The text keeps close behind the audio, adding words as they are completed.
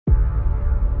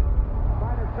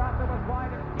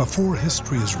Before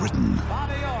history is written,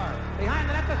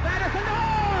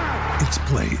 it's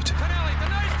played.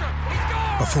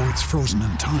 Before it's frozen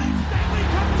in time,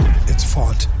 it's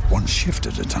fought one shift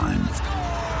at a time.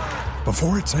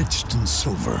 Before it's etched in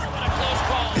silver,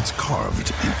 it's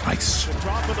carved in ice.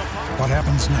 What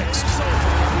happens next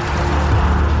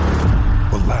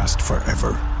will last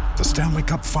forever. The Stanley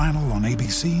Cup Final on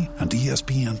ABC and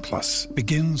ESPN Plus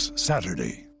begins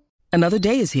Saturday. Another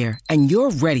day is here, and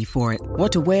you're ready for it.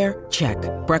 What to wear? Check.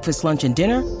 Breakfast, lunch, and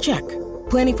dinner? Check.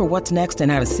 Planning for what's next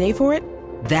and how to save for it?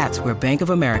 That's where Bank of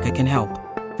America can help.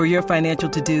 For your financial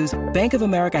to-dos, Bank of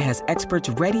America has experts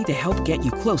ready to help get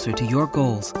you closer to your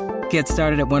goals. Get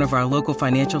started at one of our local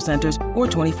financial centers or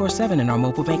 24/7 in our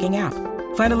mobile banking app.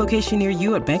 Find a location near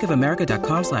you at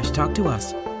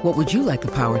bankofamerica.com/talktous. What would you like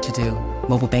the power to do?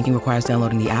 Mobile banking requires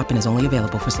downloading the app and is only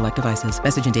available for select devices.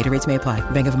 Message and data rates may apply.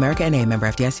 Bank of America N.A., member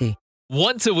FDIC.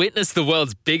 Want to witness the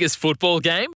world's biggest football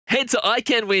game? Head to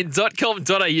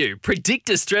iCanWin.com.au, predict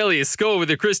Australia's score with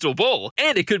a crystal ball,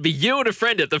 and it could be you and a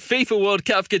friend at the FIFA World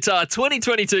Cup Qatar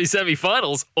 2022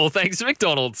 semi-finals, all thanks to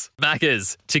McDonald's.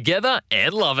 Maccas, together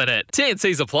and loving it.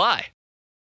 TNCs apply.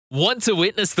 Want to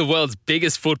witness the world's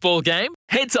biggest football game?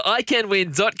 Head to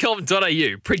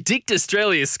iCanWin.com.au, predict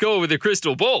Australia's score with a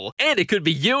crystal ball, and it could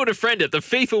be you and a friend at the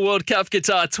FIFA World Cup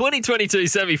Qatar 2022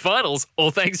 semi-finals,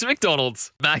 all thanks to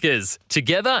McDonald's. Maccas,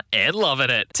 together and loving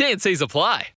it. TNCs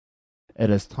apply. It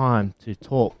is time to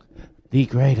talk the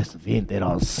greatest event that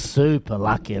I was super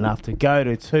lucky enough to go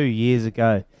to 2 years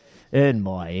ago in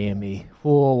Miami.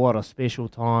 Oh, what a special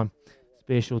time.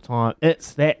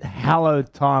 It's that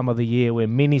hallowed time of the year where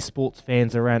many sports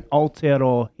fans around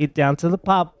Aotearoa head down to the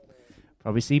pub,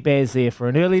 probably see Baz there for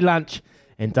an early lunch,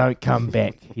 and don't come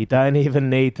back. You don't even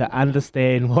need to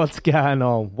understand what's going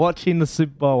on. Watching the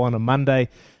Super Bowl on a Monday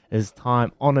is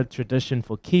time-honoured tradition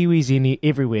for Kiwis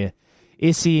everywhere.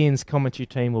 SEN's commentary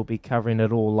team will be covering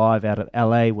it all live out at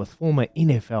LA with former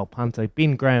NFL punter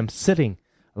Ben Graham sitting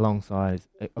alongside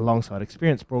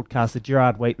experienced broadcaster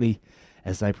Gerard Whateley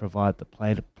as they provide the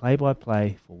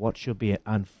play-by-play for what should be an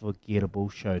unforgettable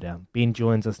showdown. Ben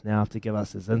joins us now to give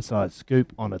us his inside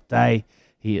scoop on a day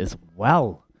he is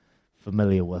well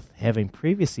familiar with, having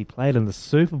previously played in the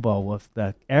Super Bowl with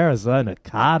the Arizona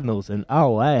Cardinals. And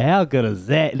how good is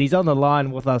that? And he's on the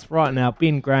line with us right now,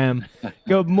 Ben Graham.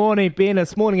 Good morning, Ben.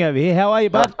 It's morning over here. How are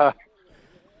you, bud?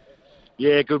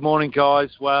 Yeah, good morning,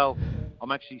 guys. Well,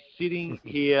 I'm actually sitting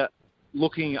here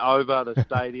looking over the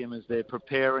stadium as they're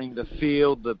preparing the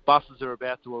field. The buses are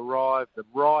about to arrive. The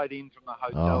ride in from the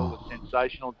hotel was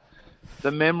sensational. The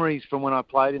memories from when I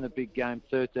played in a big game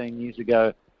 13 years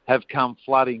ago have come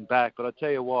flooding back. But I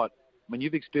tell you what, when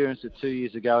you've experienced it 2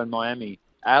 years ago in Miami,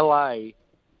 LA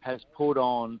has put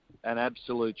on an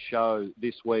absolute show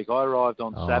this week. I arrived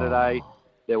on Saturday.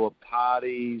 There were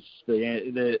parties,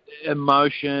 the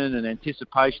emotion and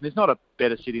anticipation. There's not a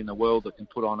better city in the world that can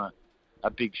put on a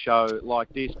big show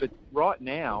like this, but right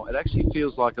now it actually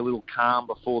feels like a little calm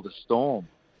before the storm.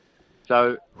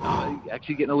 So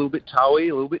actually getting a little bit toey,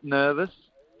 a little bit nervous,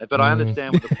 but I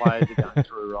understand what the players are going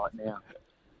through right now.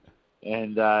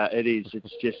 And it's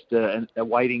just a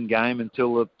waiting game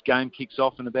until the game kicks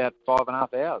off in about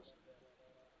 5.5 hours.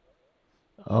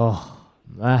 Oh,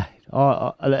 mate.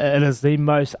 It is the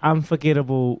most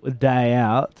unforgettable day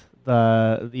out.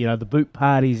 The boot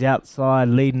parties outside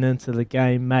leading into the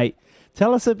game, mate.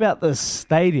 Tell us about this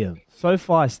stadium,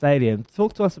 SoFi Stadium.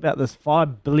 Talk to us about this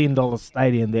 $5 billion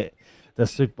stadium that the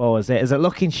Super Bowl is at. Is it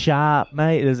looking sharp,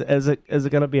 mate? Is it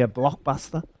going to be a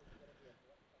blockbuster?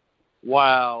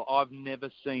 Wow, I've never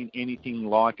seen anything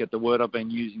like it. The word I've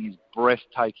been using is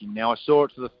breathtaking. Now, I saw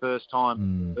it for the first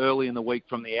time early in the week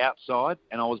from the outside,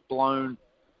 and I was blown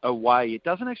away. It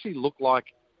doesn't actually look like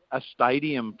a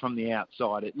stadium from the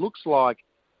outside. It looks like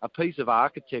a piece of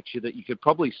architecture that you could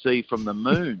probably see from the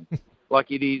moon. Like,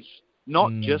 it is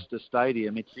not just a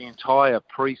stadium, it's the entire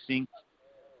precinct.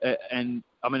 And,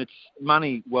 I mean, it's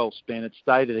money well spent. It's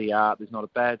state-of-the-art. There's not a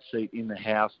bad seat in the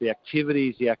house. The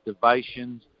activities, the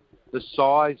activations, the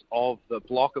size of the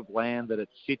block of land that it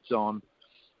sits on,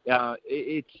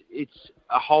 it's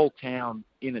a whole town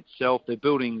in itself. They're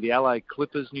building the LA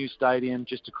Clippers' new stadium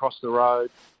just across the road.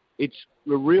 It's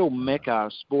a real mecca,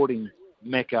 a sporting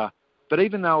mecca. But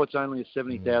even though it's only a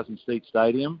 70,000-seat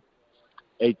stadium,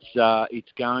 it's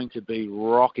going to be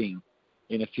rocking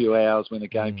in a few hours when the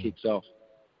game kicks off.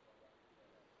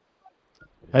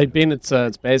 Hey Ben, it's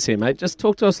Baz here, mate. Just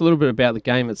talk to us a little bit about the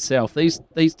game itself. These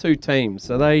two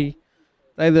teams, are they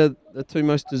the two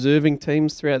most deserving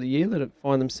teams throughout the year that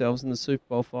find themselves in the Super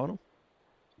Bowl final?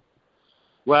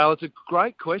 Well, it's a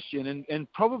great question,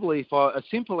 and probably a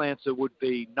simple answer would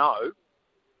be no.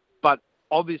 But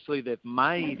obviously they've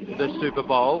made the Super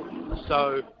Bowl,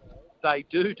 so they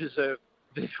do deserve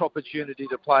the opportunity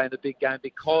to play in the big game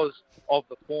because of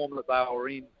the form that they were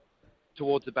in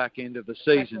towards the back end of the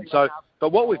season. So,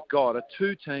 but what we've got are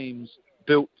two teams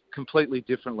built completely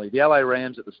differently. The LA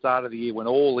Rams at the start of the year went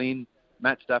all in.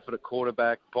 Matt Stafford at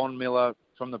quarterback, Von Miller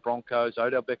from the Broncos,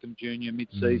 Odell Beckham Jr.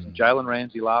 mid-season, Jalen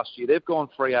Ramsey last year. They've gone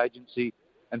free agency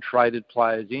and traded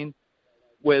players in.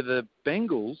 Where the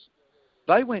Bengals,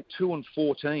 they went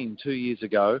 2-14 2 years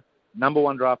ago. Number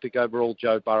 1 draft pick overall,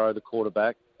 Joe Burrow, the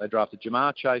quarterback. They drafted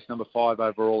Jamar Chase, number 5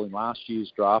 overall in last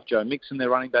year's draft. Joe Mixon, their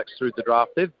running backs, through the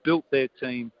draft. They've built their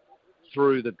team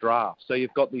through the draft. So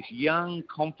you've got this young,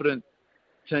 confident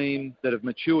team that have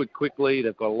matured quickly.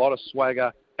 They've got a lot of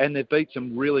swagger, and they've beat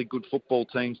some really good football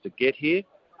teams to get here.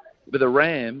 But the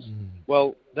Rams,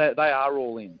 well, they are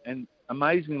all in. And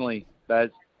amazingly,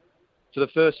 Baz, for the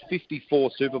first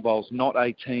 54 Super Bowls, not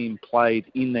a team played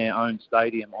in their own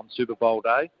stadium on Super Bowl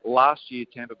day. Last year,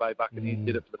 Tampa Bay Buccaneers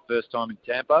did it for the first time in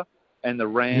Tampa, and the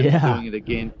Rams are doing it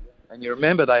again. And you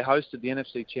remember they hosted the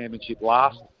NFC Championship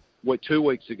 2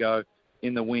 weeks ago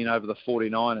in the win over the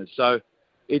 49ers. So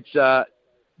it's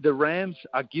the Rams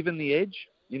are given the edge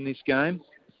in this game,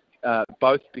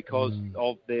 both because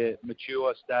of their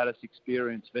mature status,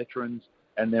 experienced veterans,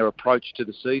 and their approach to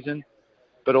the season.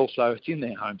 But also it's in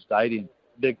their home stadium.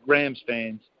 The Rams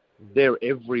fans, they're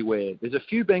everywhere. There's a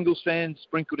few Bengals fans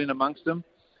sprinkled in amongst them,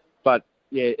 but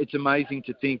yeah, it's amazing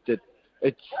to think that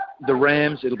it's the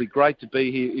Rams. It'll be great to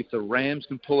be here if the Rams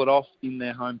can pull it off in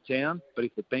their hometown. But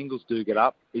if the Bengals do get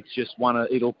up, it's just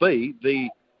it'll be the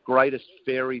greatest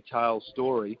fairy tale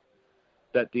story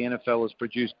that the NFL has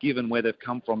produced, given where they've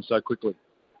come from so quickly.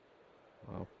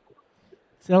 Wow.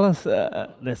 Tell us,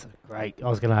 that's great. I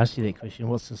was going to ask you that question.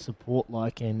 What's the support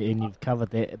like? And you've covered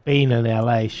that. Being in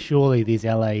LA, surely there's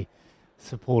LA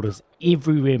supporters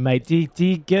everywhere, mate. Do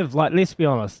you give, like, let's be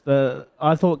honest,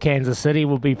 I thought Kansas City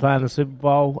would be playing the Super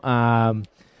Bowl. Mahomes,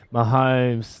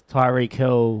 Tyreek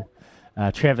Hill,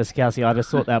 Travis Kelce, I just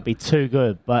thought they'd be too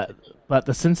good. But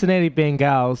the Cincinnati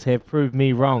Bengals have proved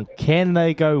me wrong. Can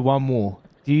they go one more?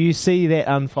 Do you see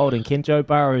that unfolding? Can Joe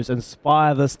Burrows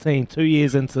inspire this team 2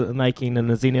 years into the making in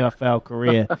his NFL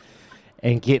career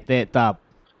and get that dub?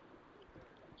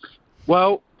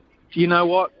 Well, you know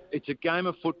what? It's a game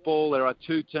of football. There are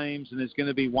two teams, and there's going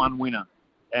to be one winner.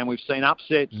 And we've seen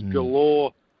upsets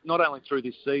galore, not only through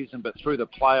this season, but through the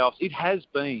playoffs. It has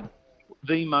been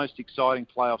the most exciting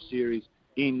playoff series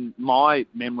in my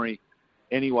memory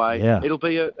anyway. Yeah. It'll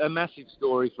be a massive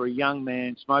story for a young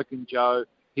man, Smoking Joe.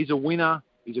 He's a winner.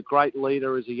 He's a great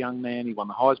leader as a young man. He won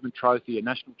the Heisman Trophy, a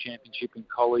national championship in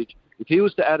college. If he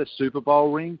was to add a Super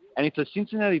Bowl ring, and if the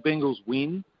Cincinnati Bengals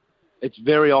win, it's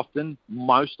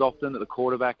most often that the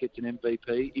quarterback gets an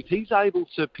MVP. If he's able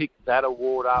to pick that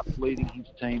award up, leading his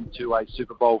team to a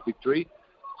Super Bowl victory,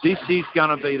 this is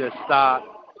going to be the start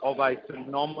of a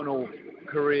phenomenal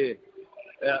career.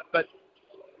 But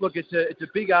look, it's a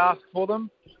big ask for them.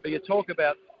 But you talk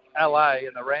about LA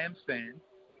and the Rams fans.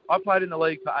 I played in the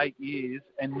league for 8 years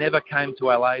and never came to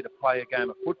LA to play a game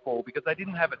of football because they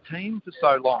didn't have a team for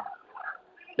so long.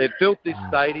 They've built this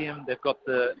stadium. They've got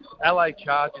the LA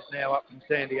Chargers now up from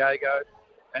San Diego,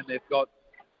 and they've got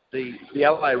the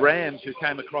LA Rams who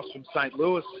came across from St.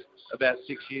 Louis about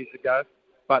 6 years ago.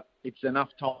 But it's enough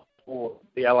time for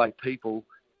the LA people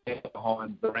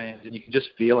behind the Rams, and you can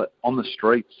just feel it on the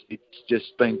streets. It's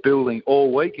just been building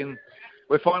all week, and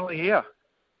we're finally here.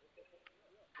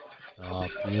 Oh,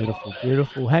 beautiful,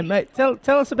 beautiful. Hey, mate, tell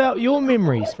us about your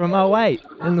memories from 2008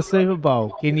 in the Super Bowl.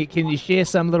 Can you share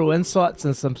some little insights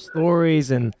and some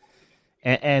stories and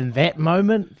that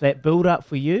moment, that build-up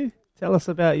for you? Tell us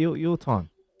about your time.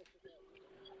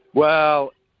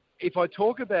 Well, if I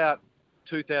talk about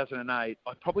 2008,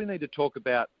 I probably need to talk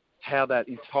about how that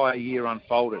entire year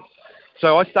unfolded.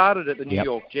 So I started at the New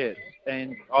York Jets,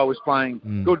 and I was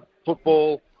playing good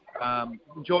football,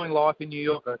 enjoying life in New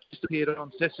York. I just appeared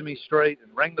on Sesame Street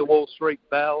and rang the Wall Street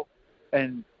bell,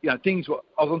 and I was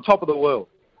on top of the world.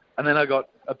 And then I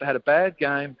had a bad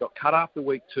game, got cut after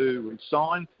week 2,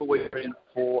 re-signed for week 3 and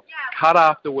 4, cut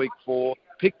after week 4,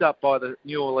 picked up by the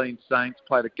New Orleans Saints,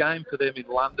 played a game for them in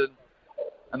London,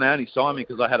 and they only signed me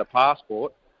because I had a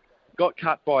passport. Got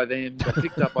cut by them, got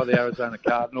picked up by the Arizona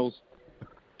Cardinals,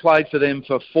 played for them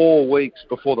for 4 weeks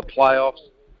before the playoffs.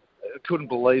 I couldn't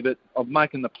believe it. I'm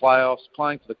making the playoffs,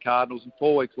 playing for the Cardinals, and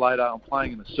 4 weeks later I'm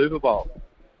playing in the Super Bowl.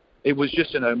 It was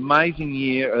just an amazing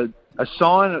year, a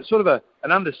sign, sort of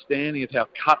an understanding of how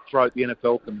cutthroat the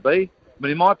NFL can be. I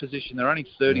mean, in my position, there are only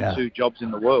 32 jobs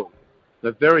in the world.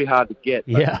 They're very hard to get,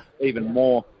 but even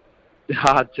more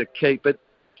hard to keep. But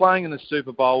playing in the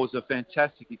Super Bowl was a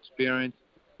fantastic experience.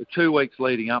 the 2 weeks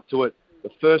leading up to it. The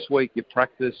first week you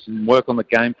practice and work on the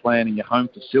game plan in your home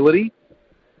facility.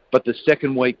 But the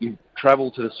second week you travel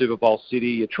to the Super Bowl city.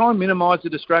 You try and minimise the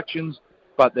distractions,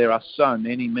 but there are so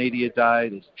many. Media day,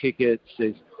 there's tickets,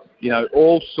 there's,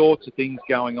 all sorts of things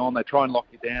going on. They try and lock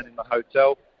you down in the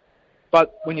hotel.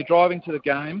 But when you're driving to the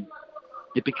game,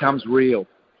 it becomes real.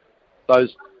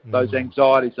 Those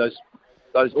anxieties,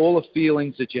 those all the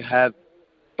feelings that you have.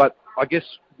 But I guess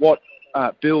what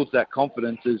builds that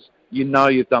confidence is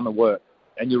you've done the work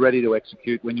and you're ready to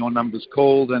execute when your number's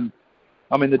called. And,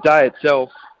 the day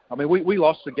itself, we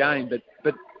lost the game, but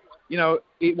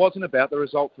it wasn't about the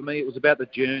result for me. It was about the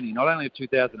journey, not only of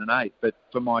 2008, but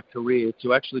for my career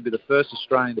to actually be the first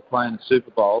Australian to play in the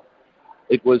Super Bowl.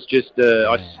 It was just,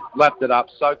 I lapped it up,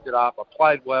 soaked it up. I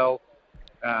played well.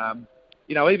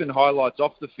 Even highlights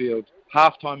off the field,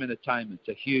 halftime entertainment's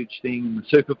a huge thing in the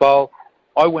Super Bowl.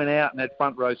 I went out and had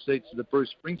front row seats to the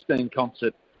Bruce Springsteen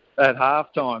concert at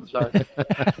halftime. So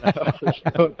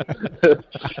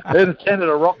then attended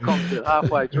a rock concert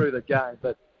halfway through the game.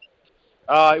 But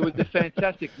it was the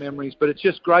fantastic memories. But it's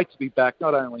just great to be back,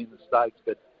 not only in the States,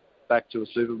 but back to a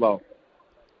Super Bowl.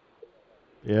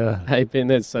 Yeah. Hey Ben,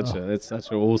 that's such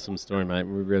an awesome story, mate.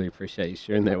 We really appreciate you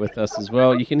sharing that with us as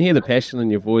well. You can hear the passion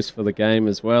in your voice for the game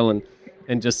as well,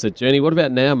 and just the journey. What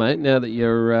about now, mate? Now that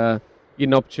you're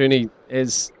getting an opportunity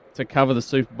to cover the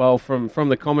Super Bowl from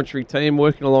the commentary team,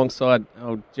 working alongside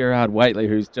Gerard Whateley,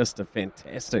 who's just a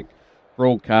fantastic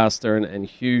broadcaster and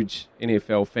huge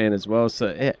NFL fan as well.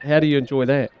 So how do you enjoy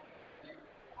that?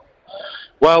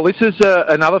 Well, this is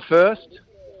another first.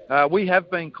 We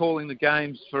have been calling the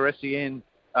games for SEN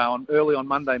early on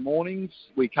Monday mornings.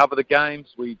 We cover the games.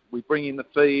 We bring in the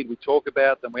feed. We talk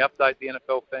about them. We update the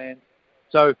NFL fans.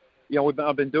 So,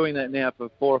 I've been doing that now for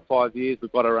 4 or 5 years.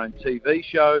 We've got our own TV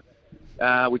show,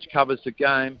 which covers the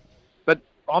game. But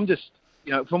I'm just,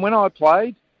 from when I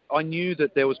played, I knew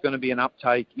that there was going to be an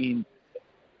uptake in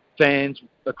fans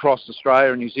across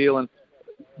Australia and New Zealand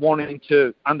wanting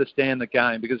to understand the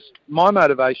game, because my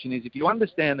motivation is if you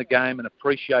understand the game and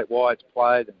appreciate why it's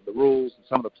played and the rules and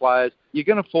some of the players, you're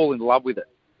going to fall in love with it.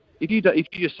 If you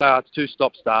just say it's too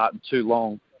stop-start and too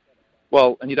long,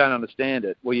 and you don't understand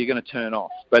it, you're going to turn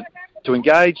off. But to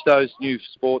engage those new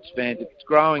sports fans, it's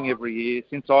growing every year.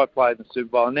 Since I played in the Super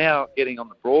Bowl, and now getting on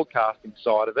the broadcasting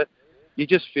side of it, you're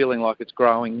just feeling like it's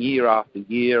growing year after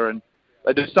year, and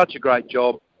they do such a great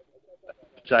job.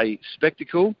 It's a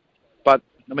spectacle, but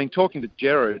talking to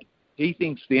Gerard, he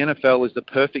thinks the NFL is the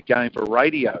perfect game for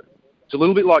radio. It's a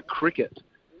little bit like cricket.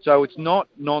 So it's not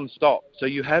non-stop. So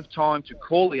you have time to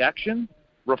call the action,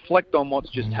 reflect on what's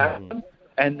just happened,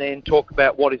 and then talk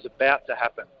about what is about to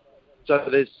happen. So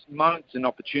there's moments and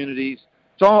opportunities.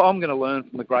 So I'm going to learn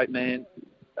from the great man.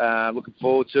 Looking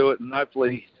forward to it, and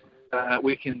hopefully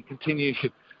we can continue to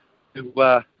do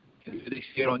this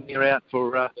year on year out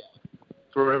for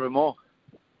forevermore.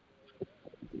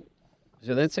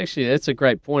 So that's a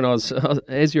great point.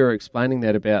 As you were explaining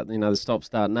that about the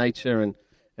stop-start nature, and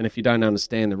if you don't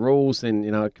understand the rules, then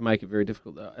it can make it very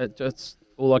difficult.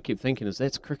 All I keep thinking is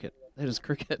that's cricket. That is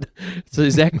cricket. It's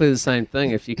exactly the same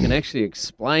thing. If you can actually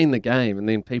explain the game, and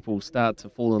then people start to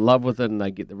fall in love with it, and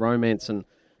they get the romance, and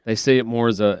they see it more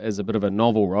as a bit of a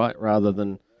novel, right, rather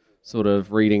than sort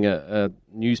of reading a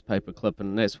newspaper clip,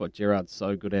 and that's what Gerard's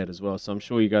so good at as well. So I'm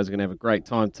sure you guys are going to have a great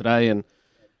time today, and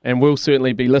we'll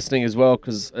certainly be listening as well,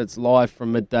 because it's live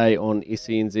from midday on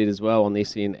SENZ as well, on the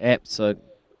SEN app. So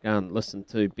go and listen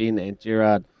to Ben and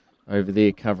Gerard over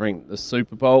there covering the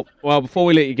Super Bowl. Well, before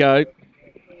we let you go,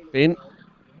 Ben,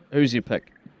 who's your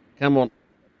pick? Come on,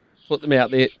 put them out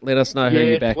there. Let us know who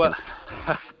you're backing.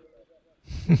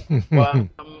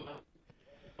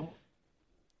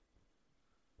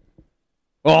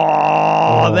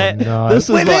 This is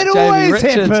like Jamie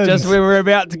Richards, just when we're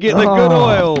about to get the good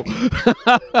oil.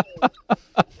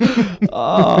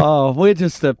 We're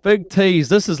just a big tease.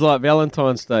 This is like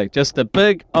Valentine's Day, just a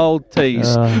big old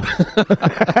tease. I'm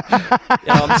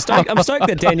stoked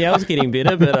that Danielle's getting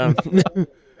better, but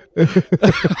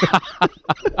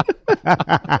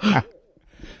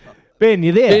Ben,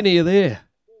 you there? Ben, are you there?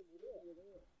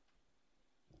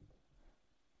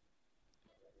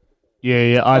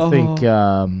 Yeah, I think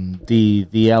the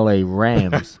LA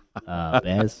Rams,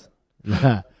 Baz.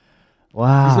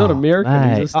 Wow. He's not American,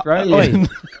 mate. He's Australian. No,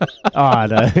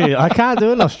 I can't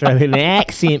do an Australian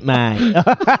accent, mate.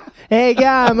 Here you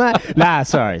go, mate. Nah,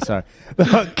 sorry. Well,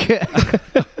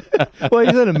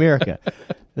 he's in America.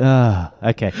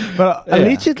 Okay. But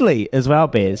allegedly as well,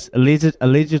 Baz,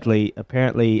 allegedly,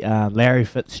 apparently, Larry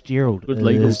Fitzgerald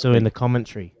is doing the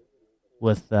commentary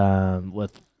with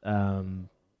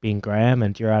Ben Graham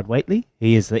and Gerard Whateley.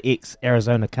 He is the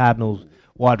ex-Arizona Cardinals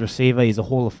wide receiver. He's a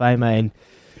Hall of Famer, and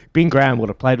Ben Graham would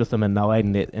have played with him in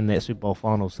 08 in that Super Bowl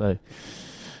final. So,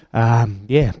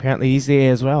 apparently he's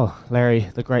there as well.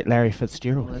 The great Larry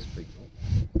Fitzgerald. That's pretty cool.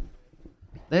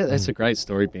 That's a great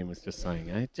story Ben was just saying,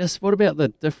 eh? Just what about the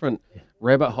different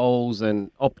rabbit holes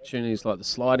and opportunities like the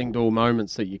sliding door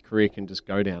moments that your career can just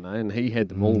go down, eh? And he had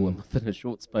them all within a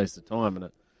short space of time, and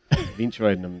it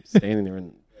eventuated him standing there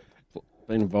and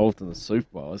being involved in the Super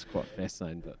Bowl. It's quite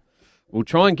fascinating. But we'll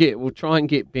try and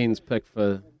get Ben's pick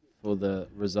for the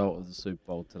result of the Super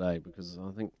Bowl today, because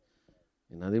I think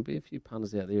there'll be a few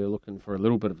punters out there looking for a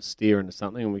little bit of a steer into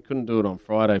something, and we couldn't do it on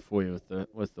Friday for you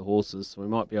with the horses, so we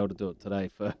might be able to do it today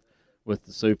with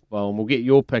the Super Bowl, and we'll get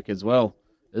your pick as well.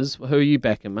 Who are you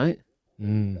backing, mate?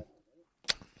 I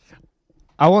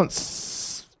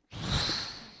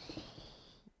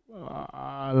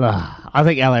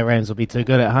think LA Rams will be too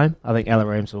good at home.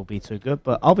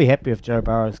 But I'll be happy if Joe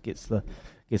Burrow gets the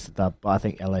dub. But I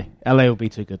think LA will be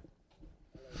too good.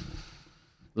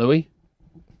 Louis?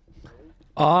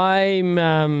 I'm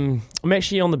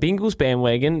actually on the Bengals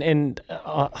bandwagon, and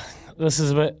this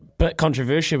is a bit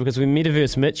controversial because when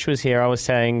Metaverse Mitch was here, I was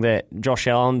saying that Josh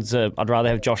Allen's. I'd rather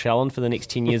have Josh Allen for the next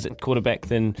 10 years at quarterback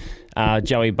than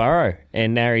Joey Burrow,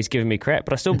 and now he's giving me crap.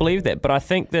 But I still believe that. But I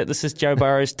think that this is Joe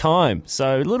Burrow's time,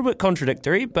 so a little bit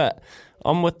contradictory, but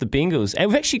I'm with the Bengals. And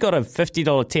we've actually got a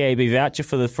 $50 TAB voucher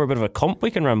for a bit of a comp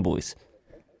we can run, boys.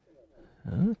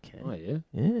 Okay. Oh yeah.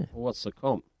 Yeah. Well, what's the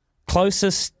comp?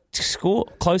 Closest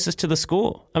to the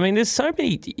score. I mean, there's so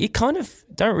many, you kind of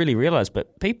don't really realise,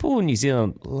 but people in New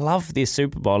Zealand love their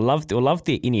Super Bowl, love their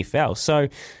NFL. So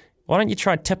why don't you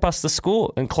try to tip us the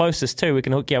score and closest to, we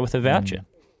can hook you up with a voucher.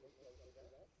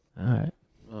 All right.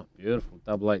 Oh, beautiful.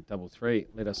 8833.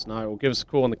 Let us know. Or give us a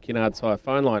call on the Kennards Hire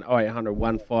phone line, 0800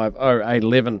 150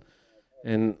 811,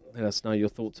 and let us know your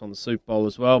thoughts on the Super Bowl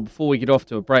as well. Before we get off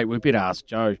to a break, we better ask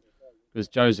Joe, because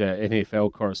Joe's our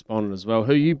NFL correspondent as well.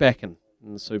 Who are you backing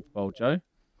in the Super Bowl, Joe?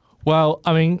 Well,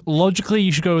 I mean, logically,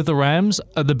 you should go with the Rams.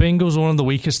 The Bengals are one of the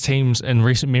weakest teams in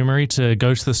recent memory to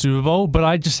go to the Super Bowl, but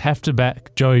I just have to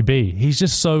back Joey B. He's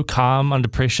just so calm under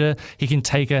pressure. He can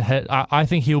take a hit. I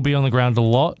think he'll be on the ground a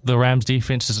lot. The Rams'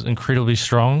 defense is incredibly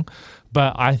strong,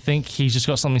 but I think he's just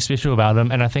got something special about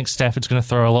him, and I think Stafford's going to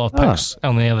throw a lot of picks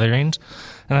on the other end,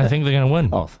 and I think they're going to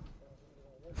win. Off.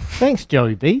 Thanks,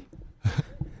 Joey B.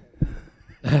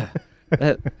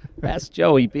 That's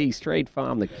Joey B. Street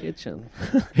Farm, the kitchen.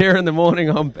 Here in the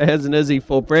morning on Baz and Izzy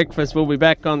for breakfast. We'll be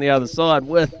back on the other side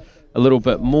with a little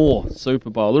bit more Super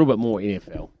Bowl, a little bit more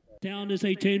NFL. Down as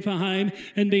they turn for home,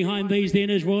 and behind these then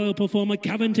is Royal Performer.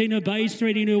 Coventina Bay's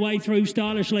threading her way through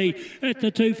stylishly at the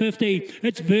 250.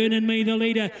 It's Vernon Me, the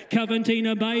leader.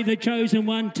 Coventina Bay, the chosen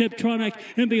one. Tiptronic,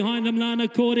 and behind them Lana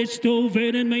Court. It's still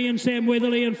Vernon Me and Sam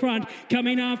Weatherly in front.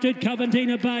 Coming after it,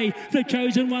 Coventina Bay, the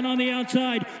chosen one on the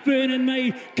outside. Vernon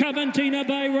Me, Coventina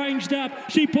Bay ranged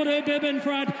up. She put her bib in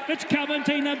front. It's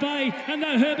Coventina Bay, and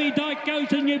the Herbie Dyke goes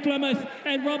to New Plymouth,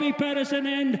 and Robbie Patterson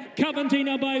and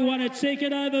Coventina Bay won it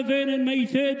second over Vernon Me,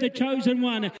 third, the chosen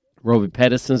one. Robbie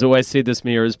Patterson's always said this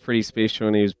mirror is pretty special,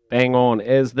 and he was bang on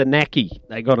as the Naki.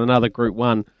 They got another Group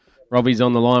 1. Robbie's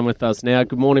on the line with us now.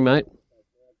 Good morning, mate.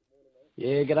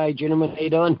 Yeah, g'day, gentlemen. How you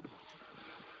doing?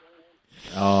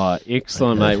 Oh,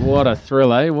 excellent, mate. What a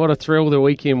thrill, eh? What a thrill the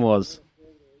weekend was.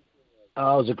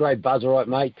 Oh, it was a great buzz, all right,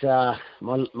 mate.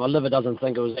 My liver doesn't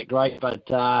think it was that great, but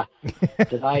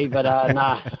today, but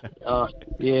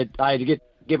yeah, hey, to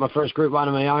get my first Group 1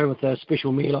 of my own with a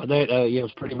special meal like that, yeah, it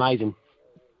was pretty amazing.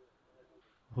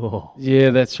 Oh.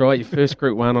 Yeah, that's right. Your first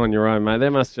Group 1 on your own, mate.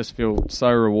 That must just feel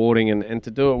so rewarding, and to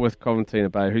do it with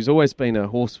Coventina Bay, who's always been a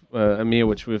horse, a mare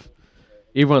which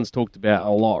everyone's talked about a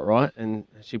lot, right? And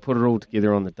she put it all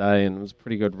together on the day, and it was a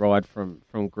pretty good ride from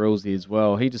Grillsy as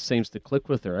well. He just seems to click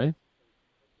with her, eh?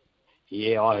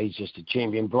 Yeah, he's just a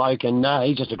champion bloke, and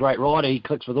he's just a great rider. He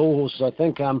clicks with all horses, I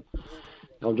think. I'm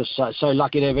just so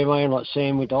lucky to have everyone like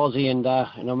Sam with Aussie, and I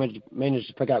managed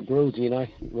to pick up Grillsy, you know.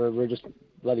 We're just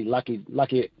bloody lucky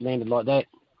it landed like that.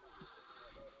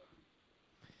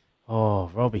 Oh,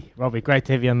 Robbie, great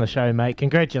to have you on the show, mate.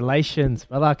 Congratulations.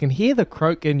 Well, I can hear the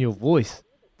croak in your voice.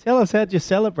 Tell us, how'd you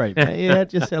celebrate, mate?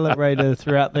 How'd you celebrate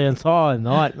throughout the entire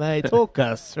night, mate? Talk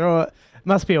us through it.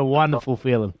 Must be a wonderful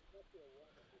feeling.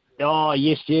 Oh,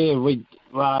 yes, yeah. We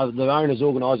the owners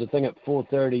organised a thing at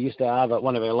 4:30. Used to have at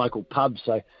one of our local pubs,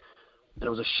 so it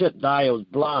was a shit day. It was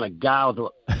blowing a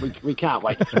gale. We can't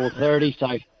wait till 4:30,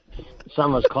 so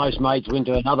some of us close mates went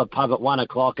to another pub at 1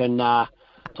 o'clock, and time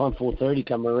 4:30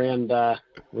 come around,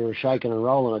 we were shaking and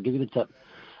rolling. I'll give you the tip.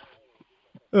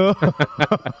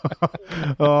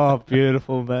 Oh,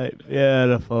 beautiful, mate.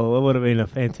 Beautiful. It would have been a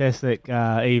fantastic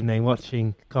evening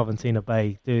watching Coventina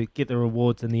Bay get the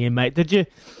rewards in the end, mate.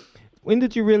 When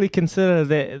did you really consider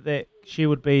that she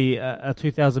would be a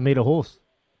 2,000-metre horse?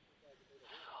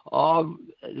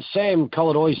 Sam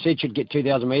Collett always said she'd get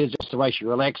 2,000 metres, just the way she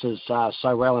relaxes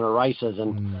so well in her races.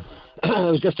 And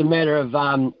it was just a matter of,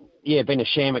 being a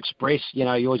sham express. You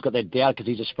know, you always got that doubt because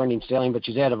he's a sprinting stallion, but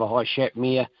she's out of a high shap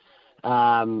mare,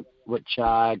 which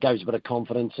gives a bit of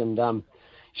confidence. And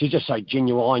she's just so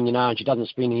genuine, you know, and she doesn't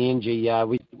spend any energy. I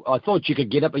thought you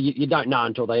could get it, but you don't know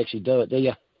until they actually do it, do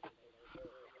you?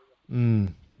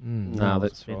 No,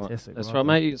 that's fantastic. That's right,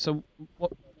 mate. So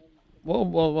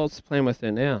what's the plan with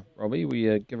her now, Robbie? Will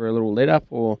you give her a little let up,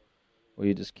 or will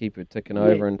you just keep her ticking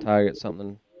over and target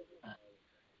something?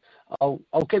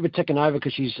 I'll keep her ticking over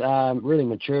because she's really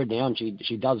matured now, and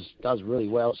she does really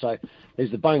well. So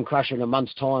there's the Bone Crusher in a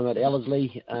month's time at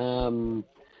Ellerslie, and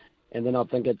then I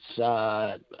think it's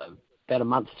about a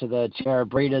month to the Tiara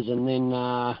Breeders, and then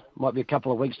might be a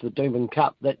couple of weeks to the Doomben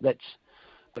Cup. That's a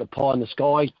bit of pie in the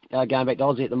sky going back to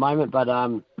Aussie at the moment, but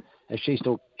if she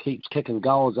still keeps kicking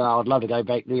goals, I'd love to go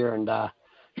back there and try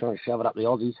and shove it up the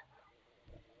Aussies.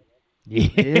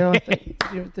 Yeah, I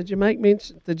think, did you make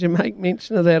mention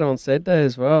of that on Saturday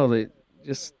as well? They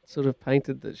just sort of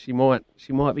painted that she might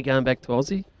be going back to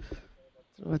Aussie.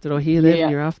 Did I hear that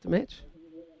in your aftermatch?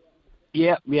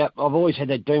 Yep. I've always had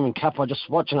that Doomben Cup. I just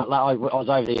watching it. I was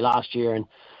over there last year, and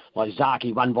like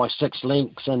Zaki won by 6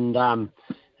 lengths, and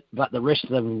but the rest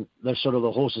of them, they're sort of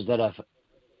the horses that have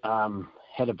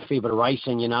had a fair bit of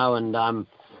racing, you know. And I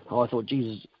thought,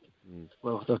 Jesus,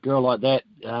 well, with a girl like that,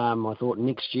 I thought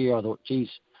next year, geez,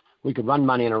 we could run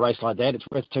money in a race like that. It's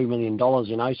worth $2 million,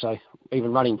 you know. So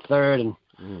even running third and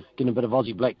getting a bit of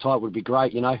Aussie black type would be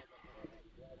great, you know.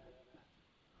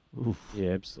 Oof.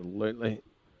 Yeah, absolutely.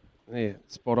 Yeah,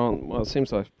 spot on. Well, it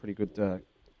seems like a pretty good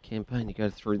campaign. You go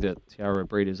through the Tiara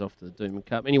Breeders off to the Doomben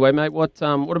Cup. Anyway, mate, what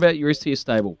about your rest of your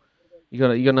stable? You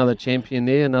got another champion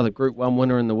there, another Group 1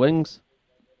 winner in the wings?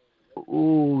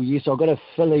 Oh, yes, I've got a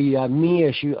filly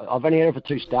mare. I've only had her for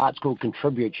 2 starts, called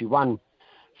Contribute. She won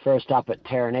first up at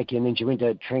Taranaki, and then she went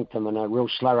to Trentham in a real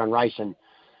slow run race, and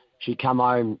she come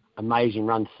home, amazing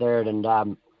run third. And I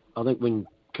think when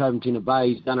Coventina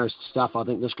Bay's done her stuff, I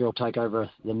think this girl will take over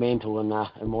the mantle in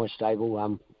my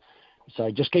stable. So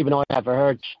just keep an eye out for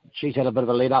her. She's had a bit of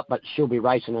a let up, but she'll be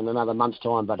racing in another month's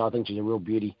time. But I think she's a real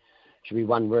beauty. She'll be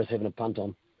one worth having a punt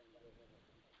on.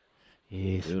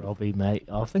 Yes, Robbie, mate.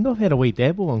 I think I've had a wee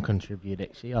dabble on Contribute,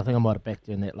 actually. I think I might have backed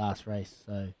her in that last race.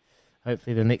 So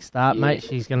hopefully the next start, mate,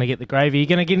 she's going to get the gravy. You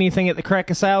going to get anything at the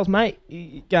Cracker sales, mate?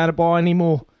 You going to buy any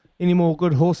more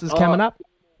good horses coming up?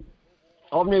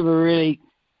 I've never really,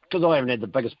 because I haven't had the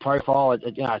biggest profile,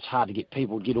 it's hard to get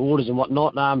people to get orders and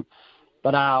whatnot.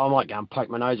 But I might go and poke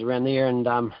my nose around there and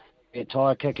get a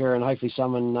tyre kicker, and hopefully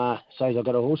someone says I've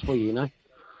got a horse for you, you know.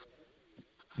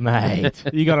 Mate,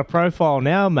 you got a profile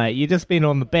now, mate. You just been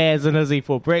on the Baz and Izzy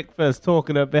for breakfast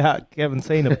talking about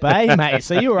Coventina Bay, mate.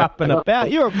 So you're up and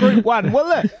about. You're a Group 1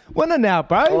 winner now,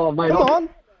 bro. Oh, mate, Come on.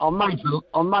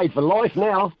 I'm made for life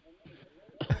now.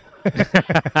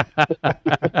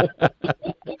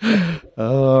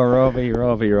 Oh, Robbie.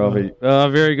 Oh,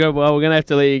 very good. Well, we're going to have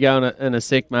to let you go in a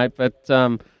sec, mate. But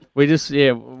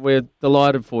we're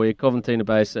delighted for you. Coventina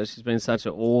Bay, she's been such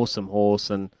an awesome horse,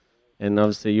 and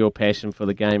obviously your passion for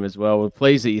the game as well. We're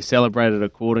pleased that you celebrated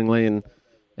accordingly,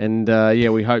 and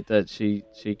we hope that she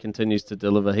continues to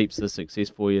deliver heaps of success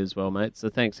for you as well, mate. So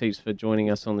thanks heaps for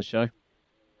joining us on the show.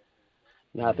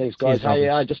 No, thanks, guys. Cheers, hey,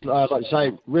 I'd like to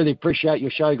say, really appreciate your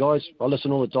show, guys. I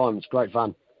listen all the time. It's great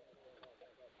fun.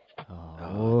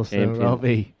 Oh, awesome,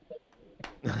 Robbie.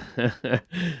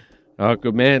 Oh,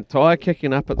 good man. Tyre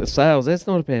kicking up at the sales. That's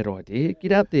not a bad idea.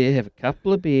 Get up there, have a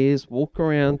couple of beers, walk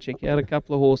around, check out a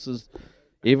couple of horses.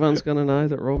 Everyone's going to know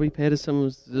that Robbie Patterson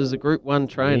is a Group 1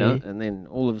 trainer, and then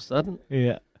all of a sudden,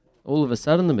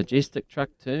 the Majestic truck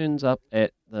turns up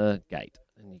at the gate.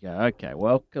 And you go, okay,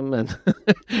 welcome, and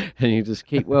and you just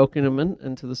keep welcoming them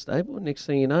into the stable. And next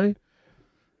thing you know,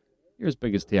 you're as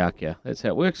big as Te Akea. That's how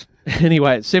it works.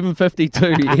 Anyway, it's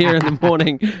 7:52 here in the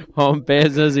morning on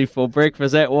Baz Izzy for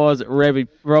breakfast. That was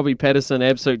Robbie Patterson,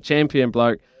 absolute champion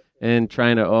bloke and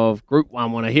trainer of Group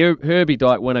 1 winner. Herbie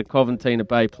Dyke winner, Coventina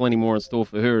Bay. Plenty more in store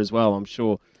for her as well, I'm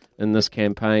sure, in this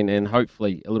campaign. And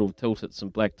hopefully a little tilt at some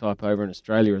black type over in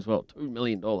Australia as well. $2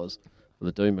 million for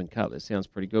the Doomben Cup. That sounds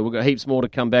pretty good. We've got heaps more to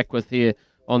come back with here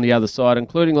on the other side,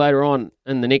 including later on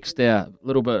in the next hour, a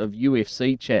little bit of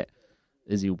UFC chat.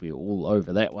 Izzy will be all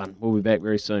over that one. We'll be back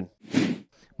very soon.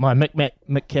 my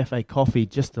McCafe coffee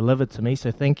just delivered to me.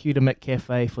 So thank you to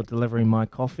McCafe for delivering my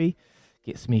coffee.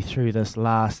 Gets me through this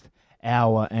last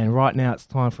hour. And right now it's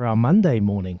time for our Monday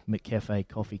morning McCafe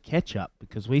coffee catch-up,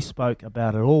 because we spoke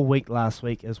about it all week last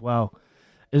week as well.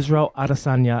 Israel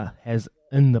Adesanya has,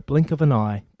 in the blink of an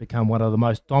eye, become one of the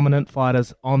most dominant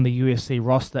fighters on the UFC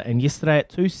roster. And yesterday at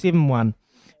 271,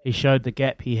 he showed the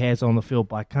gap he has on the field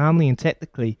by calmly and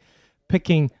tactically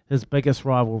picking his biggest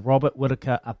rival, Robert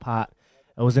Whittaker, apart.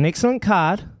 It was an excellent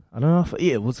card. I don't know if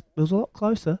it was a lot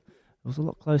closer. It was a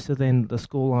lot closer than the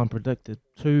scoreline predicted.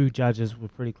 Two judges were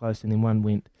pretty close, and then one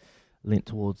leant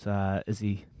towards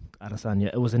Izzy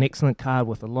Adesanya. It was an excellent card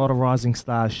with a lot of rising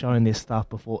stars showing their stuff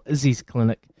before Izzy's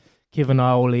clinic. Kevin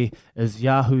Iole is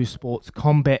Yahoo Sports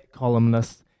combat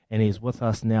columnist, and he's with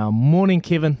us now. Morning,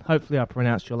 Kevin. Hopefully I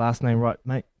pronounced your last name right,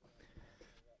 mate.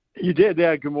 You did,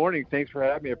 yeah. Good morning. Thanks for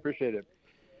having me. I appreciate it.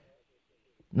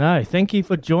 No, thank you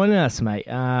for joining us, mate.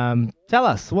 Tell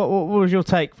us, what was your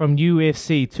take from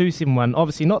UFC 271?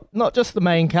 Obviously, not just the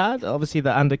main card, obviously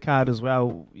the undercard as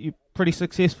well. Pretty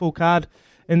successful card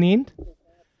in the end?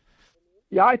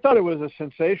 Yeah, I thought it was a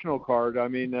sensational card. I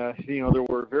mean, there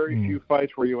were very few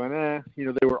fights where you went,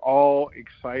 they were all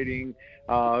exciting.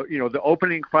 The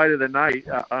opening fight of the night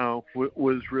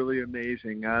was really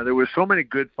amazing. There was so many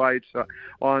good fights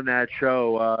on that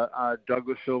show.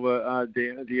 Douglas Silva,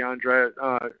 DeAndrade.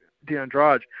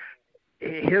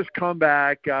 His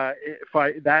comeback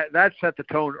fight that set the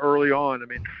tone early on. I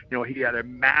mean, he had a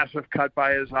massive cut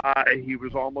by his eye. He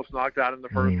was almost knocked out in the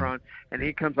first round, and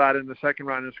he comes out in the second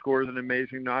round and scores an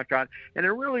amazing knockout. And it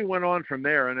really went on from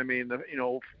there. And I mean,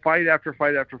 fight after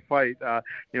fight after fight.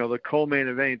 The co-main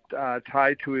event,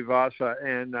 Tai Tuivasa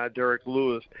and Derek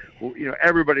Lewis.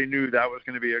 Everybody knew that was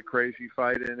going to be a crazy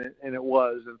fight, and it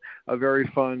was, and a very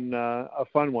fun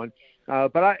one.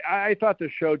 But I thought the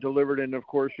show delivered, and of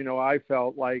course, I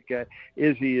felt like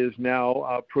Izzy is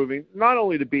now proving not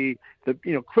only to be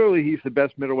clearly he's the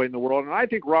best middleweight in the world, and I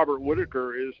think Robert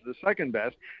Whittaker is the second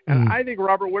best, and I think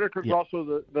Robert Whittaker is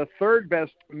also the third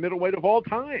best middleweight of all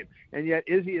time, and yet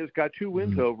Izzy has got 2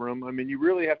 wins over him. I mean, you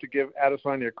really have to give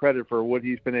Adesanya credit for what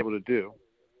he's been able to do.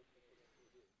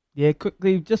 Yeah,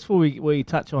 quickly, just before we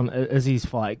touch on Izzy's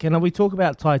fight, can we talk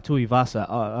about Tai Tuivasa?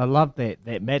 I love that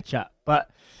matchup, but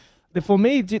for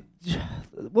me,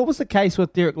 what was the case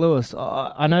with Derek Lewis?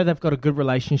 I know they've got a good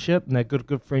relationship and they've got a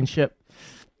good friendship.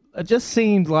 It just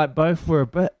seemed like both were a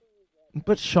bit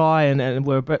shy and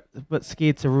were a bit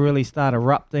scared to really start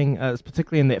erupting,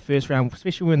 particularly in that first round,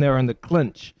 especially when they were in the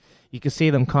clinch. You could see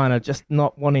them kind of just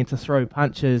not wanting to throw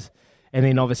punches. And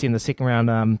then obviously in the second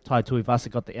round, Tai Tuivasa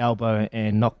got the elbow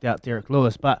and knocked out Derek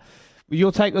Lewis. But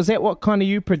your take, was that what kind of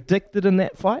you predicted in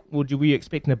that fight? Or were you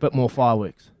expecting a bit more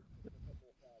fireworks?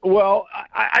 Well,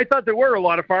 I thought there were a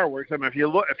lot of fireworks. I mean,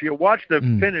 if you watch the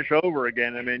finish over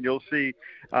again, I mean, you'll see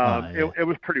it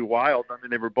was pretty wild. I mean,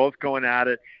 they were both going at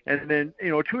it, and then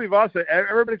Tuivasa.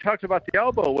 Everybody talks about the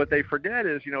elbow. What they forget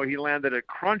is he landed a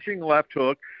crunching left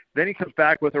hook. Then he comes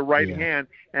back with a right hand,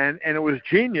 and it was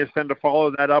genius then to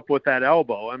follow that up with that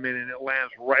elbow. I mean, and it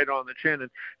lands right on the chin, and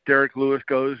Derek Lewis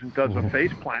goes and does a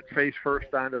face plant, face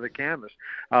first onto the canvas.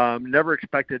 Never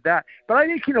expected that. But I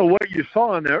think, what you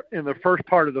saw in the first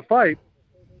part of the fight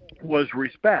was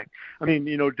respect. I mean,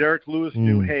 Derek Lewis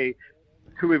knew, hey,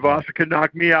 Tuivasa could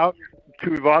knock me out.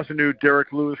 Tuivasa knew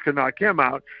Derek Lewis could knock him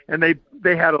out, and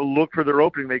they had to look for their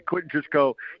opening. They couldn't just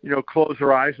go, close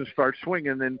their eyes and start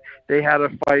swinging. Then they had to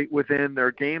fight within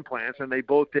their game plans, and they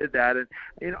both did that. And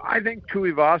I think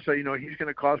Tuivasa, he's going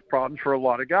to cause problems for a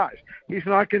lot of guys. He's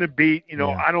not going to beat,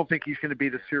 I don't think he's going to be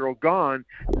the Cyril Gane,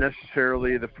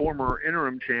 necessarily the former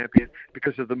interim champion,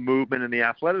 because of the movement and the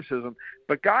athleticism.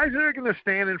 But guys that are going to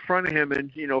stand in front of him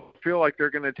and feel like they're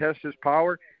going to test his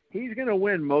power, he's going to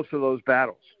win most of those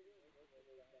battles.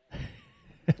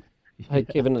 Hey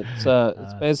Kevin, it's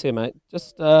Baz here, mate.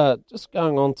 Just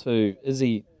going on to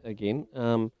Izzy again.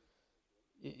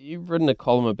 You've written a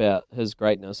column about his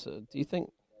greatness. Do you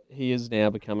think he is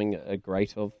now becoming a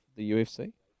great of the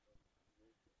UFC?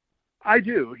 I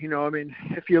do. I mean,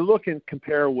 if you look and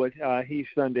compare what he's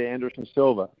done to Anderson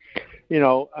Silva,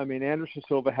 Anderson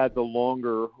Silva had the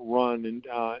longer run in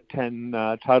 10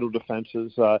 title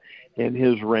defenses in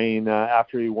his reign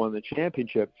after he won the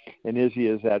championship, and Izzy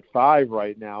is at 5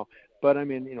 right now. But,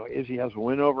 Izzy has a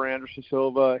win over Anderson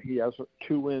Silva. He has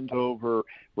 2 wins over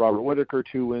Robert Whittaker,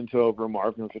 2 wins over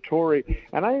Marvin Vettori.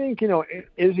 And I think,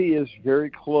 Izzy is very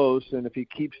close, and if he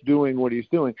keeps doing what he's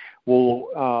doing,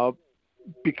 will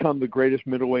become the greatest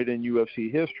middleweight in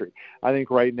UFC history. I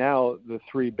think right now the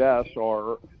 3 best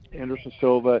are Anderson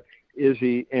Silva,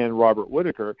 Izzy, and Robert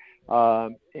Whittaker.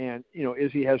 And,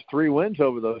 Izzy has 3 wins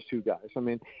over those 2 guys. I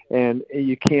mean, and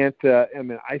you can't,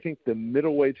 I think the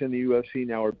middleweights in the UFC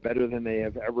now are better than they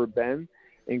have ever been.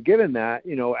 And given that,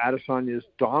 Adesanya is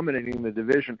dominating the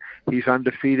division. He's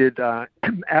undefeated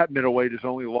at middleweight. His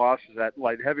only loss is at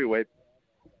light heavyweight.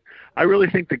 I really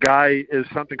think the guy is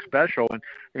something special, and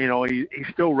he's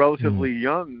still relatively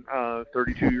young,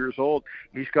 32 years old.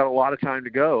 He's got a lot of time to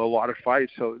go, a lot of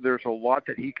fights, so there's a lot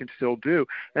that he can still do.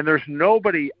 And there's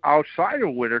nobody outside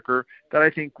of Whittaker that I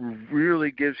think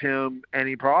really gives him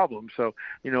any problem. So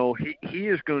he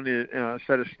is going to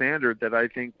set a standard that I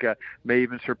think may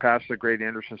even surpass the great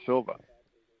Anderson Silva.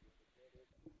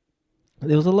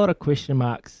 There was a lot of question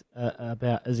marks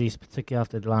about Izzy's, particularly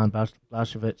after Delan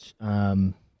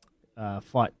Blachowicz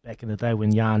fight back in the day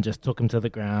when Jan just took him to the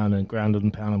ground and grounded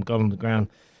and pounded him, got him to the ground.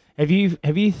 Have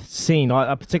you seen,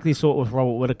 I particularly saw it with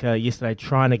Robert Whittaker yesterday,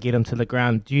 trying to get him to the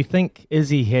ground. Do you think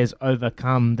Izzy has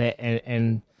overcome that?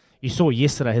 And you saw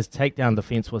yesterday his takedown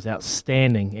defense was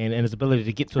outstanding, and his ability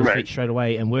to get to his feet straight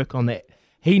away and work on that.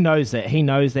 He knows that. He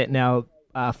knows that now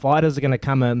fighters are going to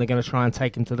come in, they're going to try and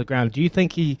take him to the ground. Do you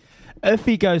think if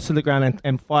he goes to the ground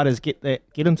and fighters get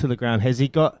him to the ground, has he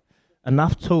got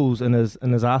enough tools in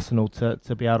his arsenal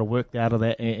to be able to work out of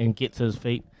that and get to his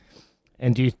feet?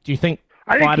 And do you think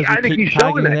fighters will keep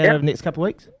targeting that over the next couple of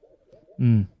weeks?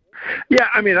 Yeah,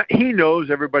 I mean, he knows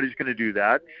everybody's going to do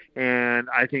that, and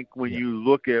I think when you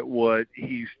look at what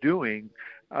he's doing,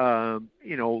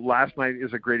 last night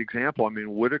is a great example. I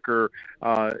mean, Whittaker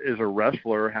is a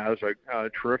wrestler, has a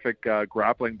terrific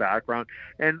grappling background,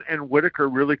 and Whittaker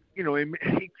really,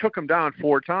 he took him down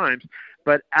 4 times,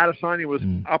 but Adesanya was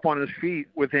up on his feet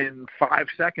within 5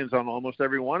 seconds on almost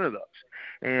every one of those.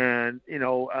 And,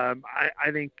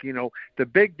 I think, the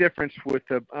big difference with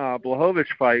the Blachowicz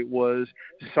fight was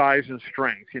size and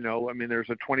strength. There's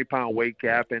a 20-pound weight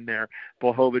gap in there.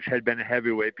 Blachowicz had been a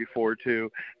heavyweight before,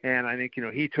 too. And I think,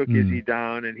 he took Izzy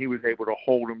down, and he was able to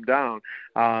hold him down.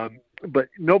 But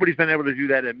nobody's been able to do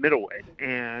that at middleweight.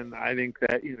 And I think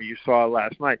that, you saw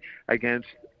last night against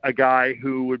a guy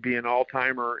who would be an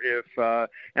all-timer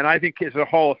and I think is a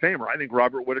Hall of Famer. I think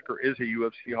Robert Whittaker is a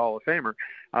UFC Hall of Famer.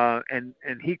 And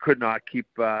he could not keep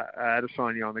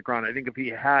Adesanya on the ground. I think if he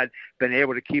had been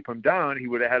able to keep him down, he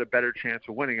would have had a better chance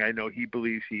of winning. I know he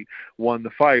believes he won the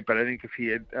fight, but I think if he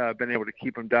had been able to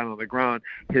keep him down on the ground,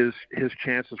 his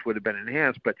chances would have been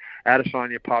enhanced. But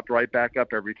Adesanya popped right back up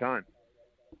every time.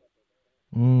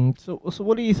 So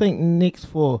what do you think next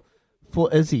for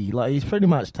Izzy? Like, he's pretty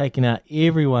much taken out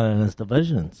everyone in his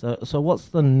division. So what's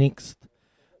the next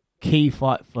key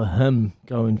fight for him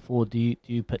going forward? Do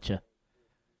you picture?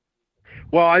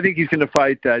 Well, I think he's going to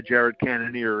fight Jared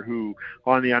Cannonier, who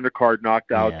on the undercard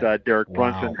knocked out Derek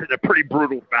Brunson in a pretty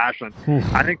brutal fashion.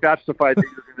 I think that's the fight that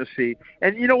you're going to see.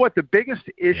 And you know what? The biggest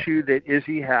issue that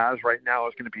Izzy has right now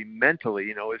is going to be mentally.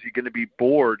 Is he going to be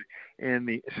bored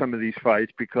in some of these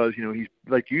fights because, he's,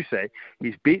 like you say,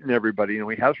 he's beaten everybody.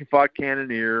 He hasn't fought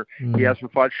Cannonier. He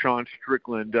hasn't fought Sean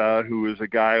Strickland, who is a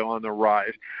guy on the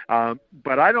rise.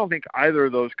 But I don't think either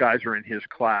of those guys are in his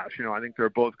class. I think they're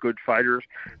both good fighters.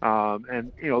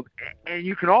 And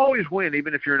you can always win,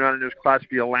 even if you're not in his class,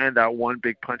 if you land out one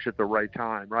big punch at the right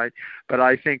time, right? But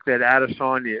I think that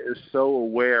Adesanya is so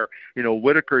aware.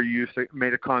 Whittaker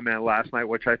made a comment last night,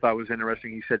 which I thought was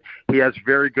interesting. He said he has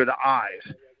very good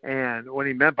eyes. And what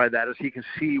he meant by that is he can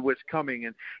see what's coming,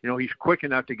 and he's quick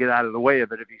enough to get out of the way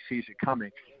of it if he sees it coming.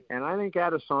 And I think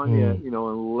Adesanya,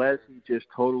 unless he just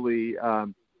totally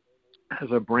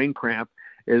has a brain cramp,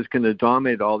 is going to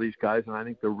dominate all these guys. And I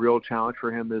think the real challenge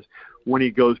for him is when he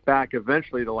goes back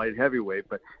eventually to light heavyweight.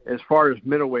 But as far as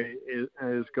middleweight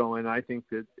is going, I think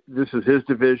that this is his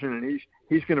division, and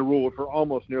he's going to rule it for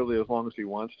almost nearly as long as he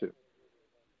wants to.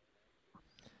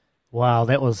 Wow,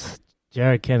 that was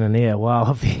Jared Cannonier.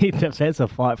 Wow, if that's a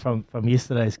fight from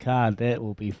yesterday's card, that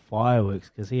will be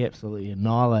fireworks because he absolutely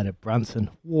annihilated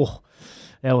Brunson. Whoa,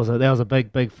 that was a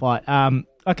big fight.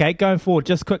 Okay, going forward,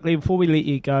 just quickly before we let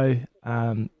you go,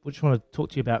 we just want to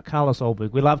talk to you about Carlos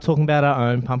Ulberg. We love talking about our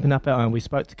own, pumping up our own. We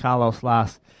spoke to Carlos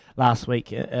last week,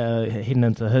 heading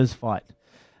into his fight.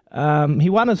 He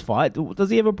won his fight. Does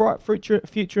he have a bright future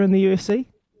in the UFC?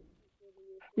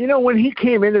 When he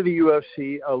came into the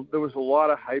UFC, there was a lot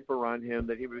of hype around him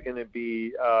that he was going to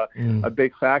be a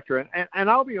big factor. And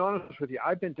I'll be honest with you,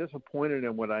 I've been disappointed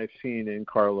in what I've seen in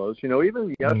Carlos.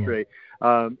 Even yesterday,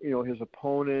 His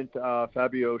opponent,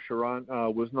 Fabio Chiron,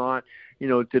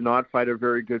 did not fight a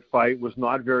very good fight, was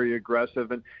not very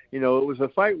aggressive. And, it was a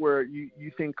fight where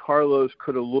you think Carlos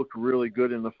could have looked really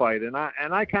good in the fight. And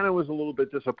I kind of was a little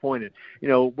bit disappointed.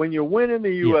 When you win in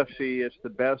the UFC, it's the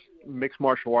best mixed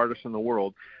martial artist in the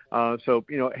world.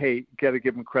 Hey, got to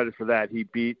give him credit for that. He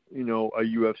beat, a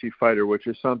UFC fighter, which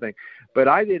is something. But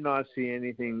I did not see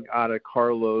anything out of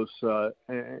Carlos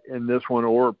in this one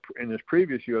or in his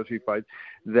previous UFC fight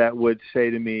that would say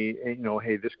to me,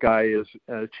 hey, this guy is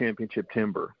championship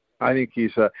timber. I think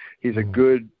he's a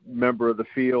good member of the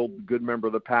field, good member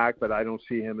of the pack, but I don't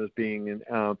see him as being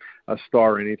a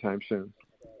star anytime soon.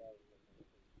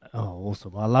 Oh,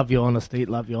 awesome. I love your honesty.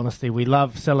 We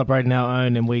love celebrating our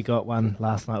own, and we got one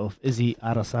last night with Izzy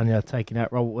Adesanya taking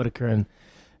out Robert Whittaker in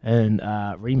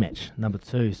rematch number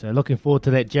 2. So looking forward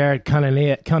to that Jared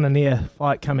Cannonier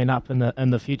fight coming up in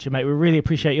the future, mate. We really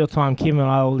appreciate your time, Kevin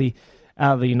Iole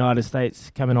out of the United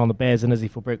States, coming on the Baz and Izzy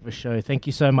for Breakfast show. Thank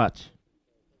you so much.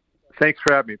 Thanks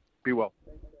for having me. Be well.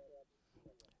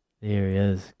 There he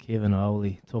is, Kevin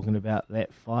Iole, talking about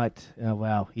that fight.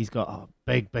 Wow, he's got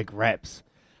big raps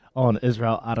on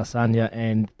Israel Adesanya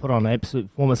and put on an absolute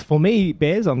performance. For me,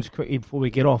 Baz, I'm just quickly before we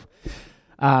get off,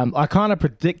 I kind of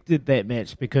predicted that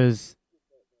match because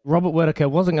Robert Whittaker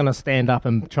wasn't going to stand up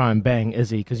and try and bang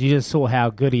Izzy, because you just saw how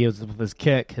good he is with his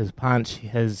kick, his punch,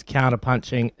 his counter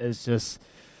punching is just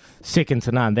second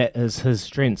to none. That is his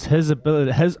strengths, his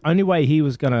ability. His only way he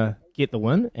was going to get the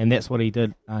win, and that's what he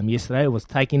did yesterday, was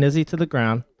taking Izzy to the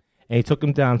ground. And he took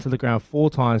him down to the ground 4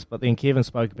 times, but then Kevin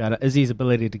spoke about it. Izzy's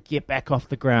ability to get back off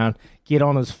the ground, get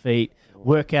on his feet,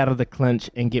 work out of the clinch,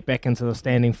 and get back into the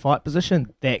standing fight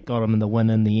position, that got him in the win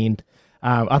in the end.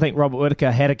 I think Robert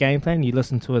Whittaker had a game plan. You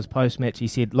listened to his post-match. He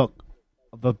said, look,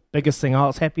 the biggest thing I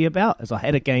was happy about is I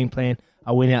had a game plan.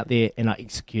 I went out there and I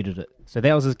executed it. So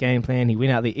that was his game plan. He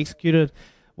went out there, executed.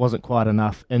 Wasn't quite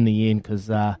enough in the end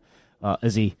because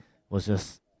Izzy was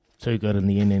just too good in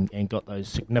the end and got those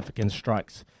significant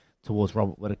strikes towards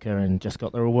Robert Whittaker and just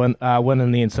got the win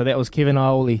in the end. So that was Kevin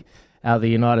Iole, the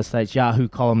United States Yahoo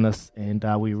columnist, and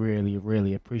we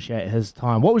really appreciate his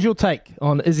time. What was your take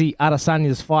on Izzy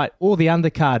Adesanya's fight or the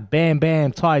undercard? Bam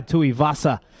Bam Tai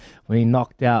Tuivasa when he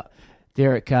knocked out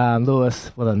Derek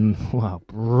Lewis with a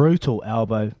brutal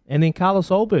elbow. And then Carlos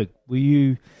Ulberg, were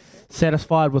you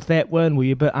satisfied with that win? Were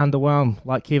you a bit underwhelmed?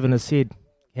 Like Kevin has said,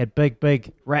 had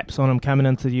big raps on him coming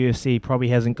into the UFC. Probably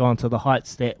hasn't gone to the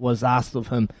heights that was asked of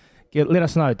him. Let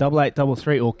us know,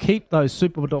 8833, or keep those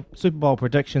Super Bowl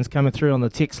predictions coming through on the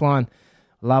text line.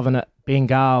 Loving it.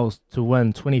 Bengals to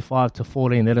win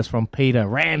 25-14. That is from Peter.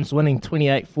 Rams winning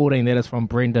 28-14. That is from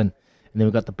Brendan. And then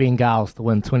we've got the Bengals to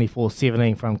win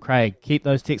 24-17 from Craig. Keep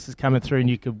those texts coming through and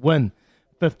you could win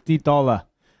 $50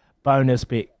 bonus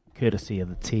bet courtesy of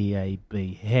the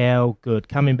TAB. How good.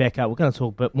 Coming back up, we're going to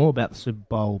talk a bit more about the Super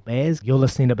Bowl, Baz. You're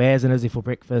listening to Baz and Izzy for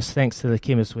breakfast. Thanks to the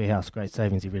Chemist Warehouse. Great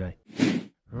savings every day.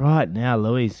 Right now,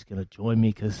 Louis is going to join me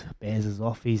because Baz is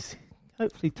off. He's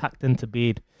hopefully tucked into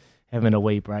bed, having a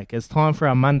wee break. It's time for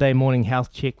our Monday morning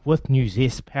health check with New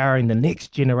Zest, powering the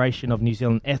next generation of New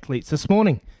Zealand athletes. This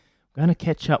morning, we're going to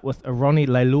catch up with Ronnie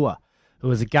Leilua,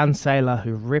 who is a gun sailor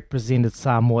who represented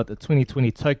Samoa at the 2020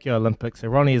 Tokyo Olympics. So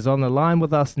Ronnie is on the line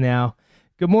with us now.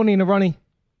 Good morning, Ronnie.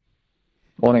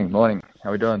 Morning. How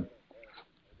are we doing?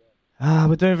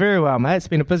 We're doing very well, mate. It's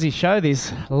been a busy show.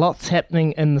 There's lots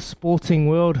happening in the sporting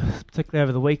world, particularly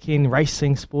over the weekend,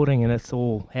 racing, sporting, and it's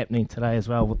all happening today as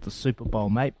well with the Super Bowl,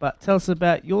 mate. But tell us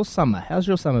about your summer. How's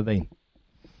your summer been?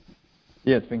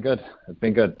 Yeah, it's been good. It's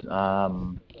been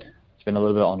a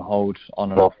little bit on hold,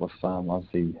 on and off with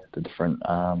obviously the different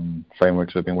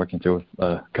frameworks we've been working through with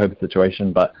the COVID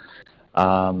situation, but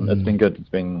it's been good. It's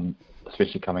been,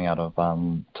 especially coming out of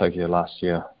Tokyo last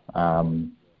year,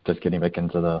 just getting back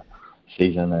into the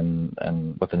season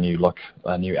and with a new look,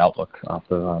 a new outlook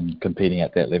after competing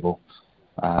at that level.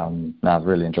 I've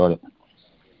really enjoyed it.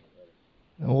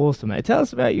 Awesome, mate. Tell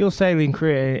us about your sailing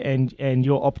career and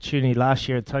your opportunity last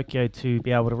year at Tokyo to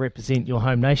be able to represent your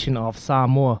home nation of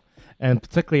Samoa, and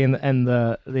particularly in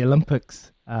the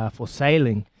Olympics for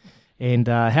sailing. And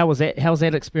how was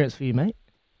that experience for you, mate?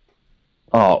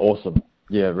 Oh, awesome.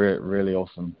 Yeah, really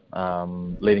awesome.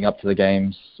 Leading up to the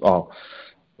games,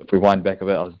 if we wind back a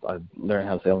bit, I learned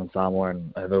how to sail in Samoa,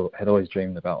 and I had always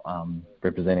dreamed about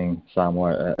representing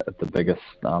Samoa at the biggest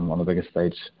on the biggest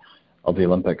stage of the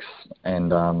Olympics.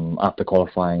 And after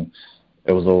qualifying,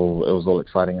 it was all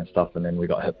exciting and stuff. And then we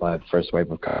got hit by the first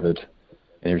wave of COVID,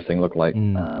 and everything looked like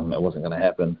it wasn't going to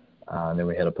happen. And then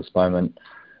we had a postponement,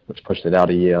 which pushed it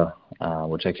out a year,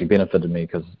 which actually benefited me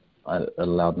because it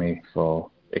allowed me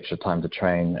for extra time to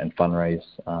train and fundraise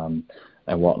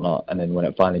whatnot. And then when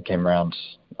it finally came around,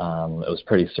 it was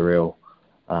pretty surreal.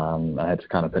 I had to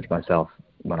kind of pitch myself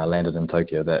when I landed in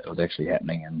Tokyo that it was actually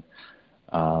happening,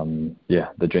 and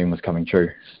the dream was coming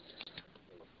true.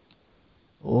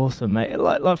 Awesome, mate.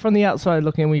 Like from the outside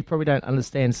looking, we probably don't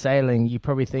understand sailing. You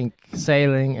probably think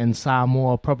sailing and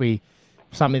Samoa are probably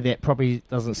something that probably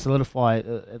doesn't solidify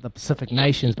the Pacific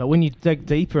nations. But when you dig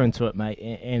deeper into it, mate,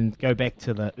 and go back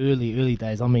to the early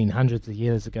days, I mean hundreds of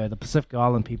years ago, the Pacific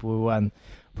Island people were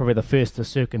probably the first to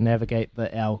circumnavigate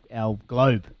our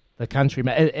globe, the country.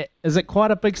 Mate, is it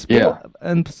quite a big sport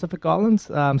in Pacific Islands,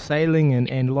 sailing,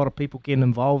 and a lot of people getting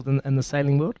involved in the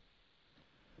sailing world?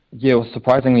 Yeah, well,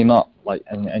 surprisingly not.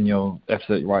 And you're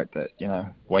absolutely right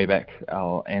that, way back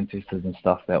our ancestors and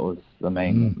stuff, that was the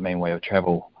main way of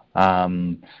travel.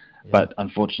 But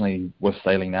unfortunately, with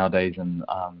sailing nowadays and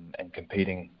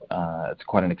competing, it's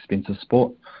quite an expensive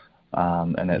sport,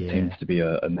 and that seems to be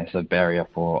a massive barrier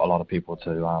for a lot of people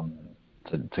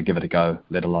to give it a go,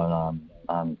 let alone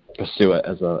pursue it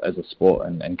as a sport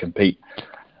and compete.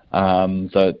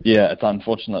 It's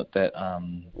unfortunate that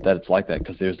it's like that,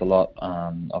 because there's a lot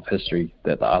of history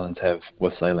that the islands have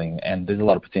with sailing, and there's a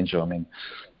lot of potential. I mean,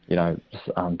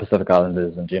 Pacific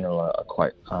Islanders in general are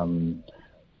quite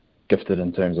gifted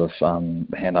in terms of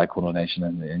hand-eye coordination,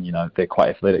 and they're quite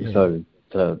athletic. So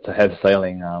to have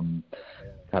sailing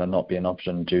kind of not be an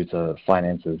option due to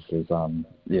finances is it's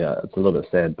a little bit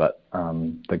sad. But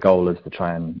the goal is to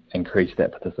try and increase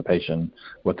that participation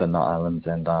within the islands,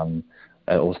 and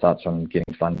it all starts from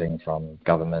getting funding from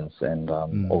governments and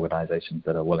organisations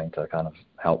that are willing to kind of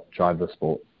help drive the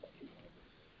sport.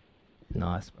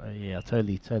 Nice, bro. Yeah, I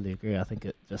totally agree. I think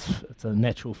it's a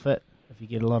natural fit. If you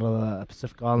get a lot of the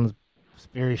Pacific Islands, it's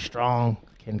very strong,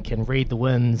 can read the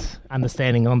winds,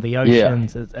 understanding on the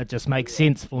oceans. It just makes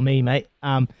sense for me, mate.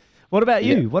 What about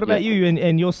you? What about you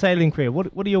and your sailing career?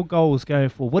 What are your goals going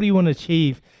forward? What do you want to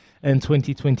achieve in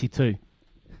 2022?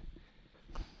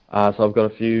 So I've got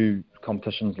a few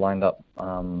competitions lined up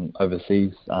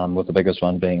overseas, with the biggest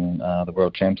one being the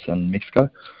World Champs in Mexico.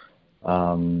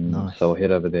 Nice. So I'll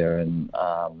head over there in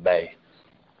May,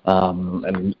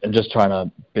 and just trying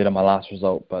to better my last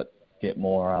result, but get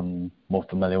more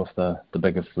familiar with the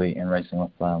biggest fleet and racing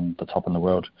with the top in the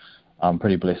world. I'm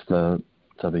pretty blessed to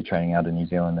be training out in New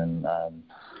Zealand and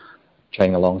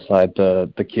training alongside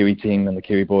the Kiwi team and the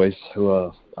Kiwi boys who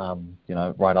are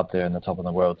right up there in the top of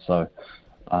the world. So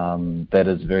that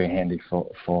is very handy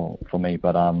for me.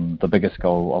 But the biggest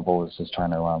goal of all is just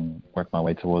trying to work my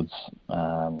way towards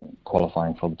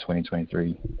qualifying for the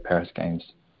 2023 Paris Games.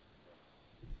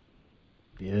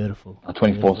 Beautiful.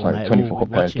 24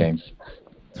 Paris Games.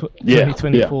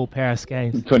 2024 Paris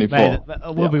Games. 24. Mate,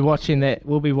 we'll be watching that.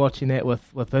 We'll be watching that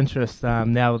with interest.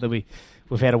 Now that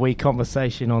we've had a wee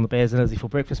conversation on the Bears and Izzy for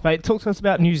breakfast. Mate, talk to us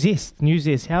about New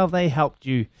Zest. How have they helped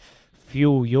you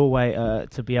fuel your way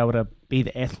to be able to be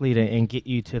the athlete and get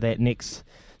you to that next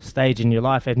stage in your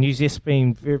life? Have New Zest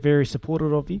been very, very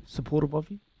supportive of you?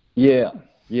 Yeah.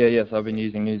 So I've been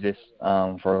using New Zest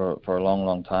for a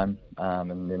long time,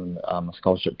 and then a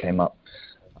scholarship came up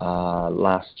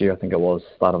last year. I think it was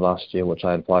start of last year, which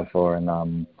I had applied for and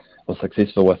was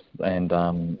successful with, and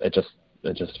it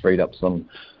just freed up some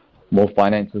more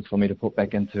finances for me to put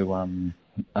back into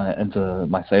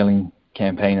my sailing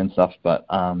campaign and stuff. But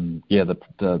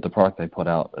the product they put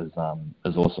out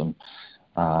is awesome.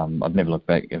 I've never looked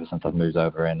back ever since I've moved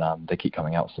over, and they keep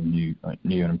coming out with some new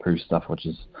and improved stuff, which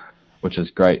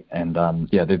is great. And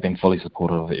they've been fully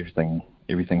supportive of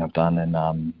everything I've done, and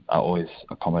are always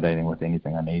accommodating with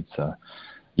anything I need. So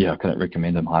I couldn't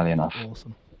recommend them highly enough.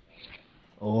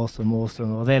 Awesome.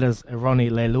 Well, that is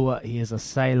Ronnie Leilua. He is a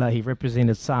sailor. He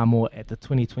represented Samoa at the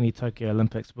 2020 Tokyo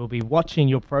Olympics. We'll be watching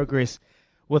your progress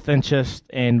with interest,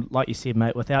 and like you said,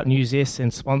 mate, without New Zest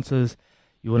and sponsors,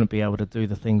 you wouldn't be able to do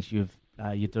the things you're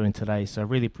doing today. So I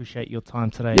really appreciate your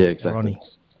time today, exactly. Ronnie.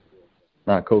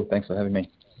 No, cool. Thanks for having me.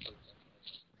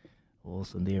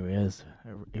 Awesome. There he is,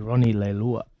 Ronnie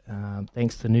Leilua.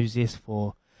 Thanks to New Zest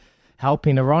for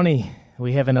helping Ronnie.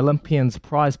 We have an Olympians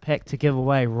prize pack to give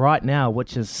away right now,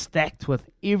 which is stacked with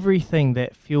everything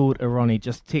that fueled Ronnie.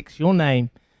 Just text your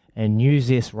name and New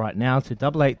Zest right now to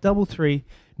 8833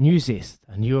 New Zest,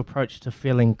 a new approach to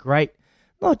feeling great.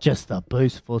 Not just a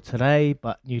boost for today,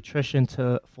 but nutrition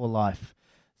for life.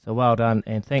 So well done,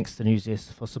 and thanks to New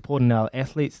Zest for supporting our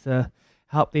athletes to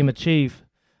help them achieve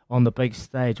on the big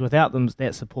stage. Without them,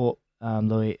 that support,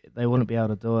 Louis, they wouldn't be able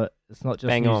to do it. It's not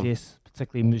just New Zest,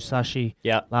 particularly Musashi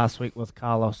last week with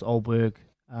Carlos Olberg.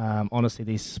 Honestly,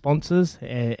 these sponsors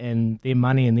and their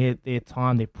money and their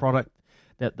time, their product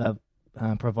that they're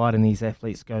providing these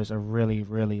athletes goes a really,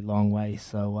 really long way.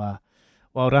 So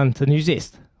Well done to New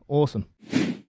Zest. Awesome.